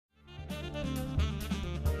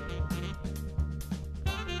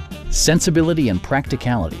Sensibility and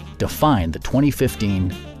practicality define the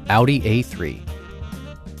 2015 Audi A3.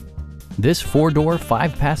 This four-door,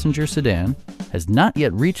 five-passenger sedan has not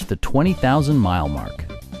yet reached the 20,000-mile mark.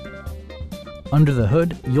 Under the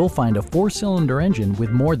hood, you'll find a four-cylinder engine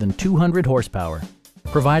with more than 200 horsepower,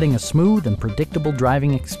 providing a smooth and predictable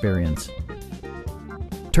driving experience.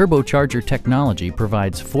 Turbocharger technology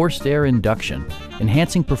provides forced air induction,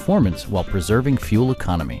 enhancing performance while preserving fuel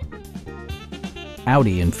economy.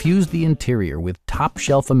 Audi infused the interior with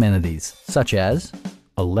top-shelf amenities such as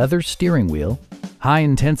a leather steering wheel,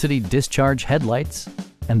 high-intensity discharge headlights,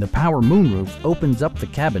 and the power moonroof opens up the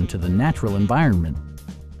cabin to the natural environment.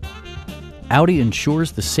 Audi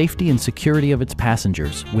ensures the safety and security of its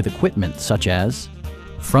passengers with equipment such as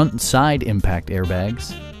front and side impact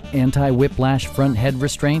airbags, anti-whiplash front head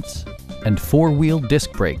restraints, and four-wheel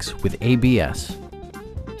disc brakes with ABS.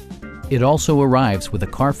 It also arrives with a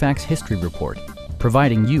Carfax history report,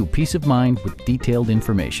 providing you peace of mind with detailed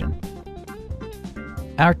information.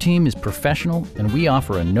 Our team is professional and we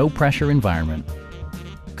offer a no-pressure environment.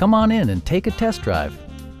 Come on in and take a test drive.